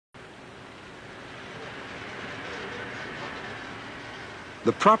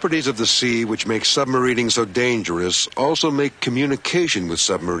The properties of the sea which make submarining so dangerous also make communication with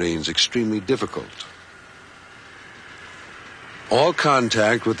submarines extremely difficult. All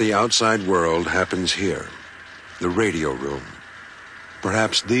contact with the outside world happens here, the radio room,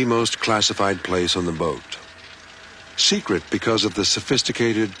 perhaps the most classified place on the boat. Secret because of the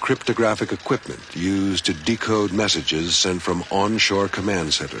sophisticated cryptographic equipment used to decode messages sent from onshore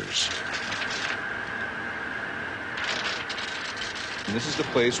command centers. And this is the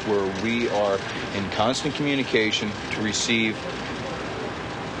place where we are in constant communication to receive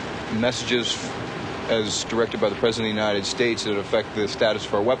messages as directed by the President of the United States that affect the status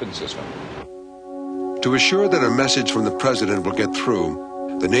of our weapons system. To assure that a message from the President will get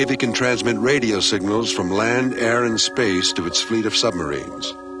through, the Navy can transmit radio signals from land, air, and space to its fleet of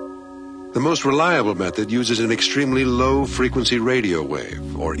submarines. The most reliable method uses an extremely low-frequency radio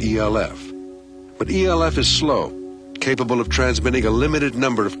wave, or ELF. But ELF is slow, capable of transmitting a limited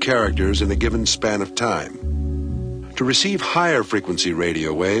number of characters in a given span of time. To receive higher frequency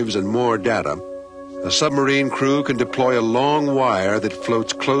radio waves and more data, a submarine crew can deploy a long wire that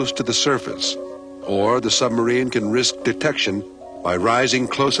floats close to the surface, or the submarine can risk detection by rising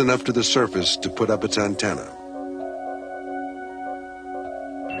close enough to the surface to put up its antenna.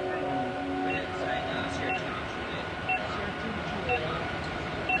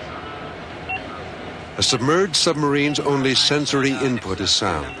 A submerged submarine's only sensory input is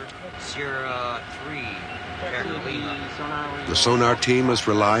sound. The sonar team must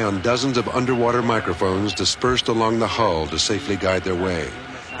rely on dozens of underwater microphones dispersed along the hull to safely guide their way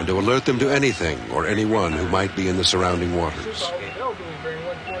and to alert them to anything or anyone who might be in the surrounding waters.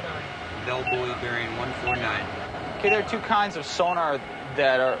 Bell buoy bearing 149. Okay, there are two kinds of sonar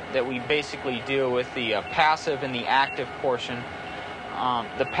that we basically deal with, the passive and the active portion.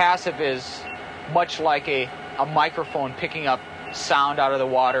 The passive is much like a microphone picking up sound out of the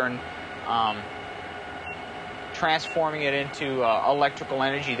water and transforming it into electrical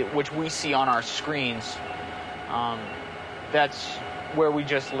energy, which we see on our screens. That's where we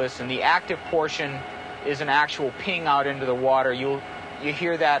just listen. The active portion is an actual ping out into the water. You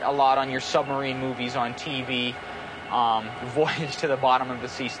hear that a lot on your submarine movies on TV, Voyage to the Bottom of the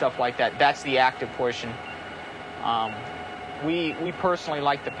Sea, stuff like that. That's the active portion. We personally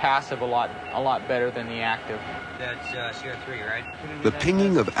like the passive a lot better than the active. That's CR3, right? The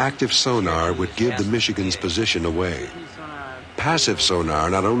pinging of active sonar would give the Michigan's position away. Passive sonar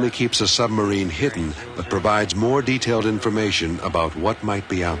not only keeps a submarine hidden, but provides more detailed information about what might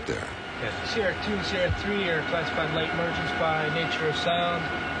be out there. CR2 and CR3 are classified late emergence by nature of sound.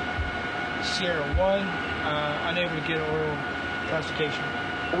 CR1, unable to get oral classification.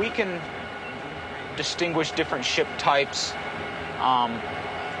 We can distinguish different ship types.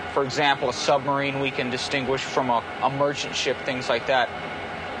 For example, a submarine we can distinguish from a merchant ship, things like that.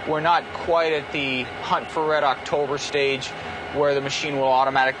 We're not quite at the hunt for Red October stage where the machine will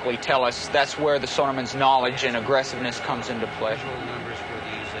automatically tell us. That's where the sonarman's knowledge and aggressiveness comes into play.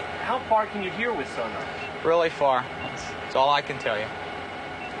 How far can you hear with sonar? Really far. That's all I can tell you.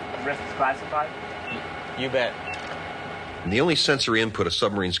 The rest is classified? You bet. And the only sensory input a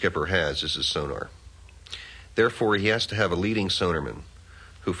submarine skipper has is his sonar. Therefore, he has to have a leading sonarman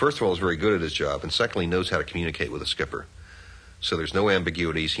who, first of all, is very good at his job, and secondly, knows how to communicate with a skipper. So there's no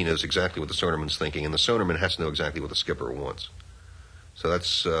ambiguities. He knows exactly what the sonarman's thinking, and the sonarman has to know exactly what the skipper wants. So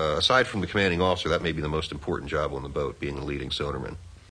that's, aside from the commanding officer, that may be the most important job on the boat, being the leading sonarman.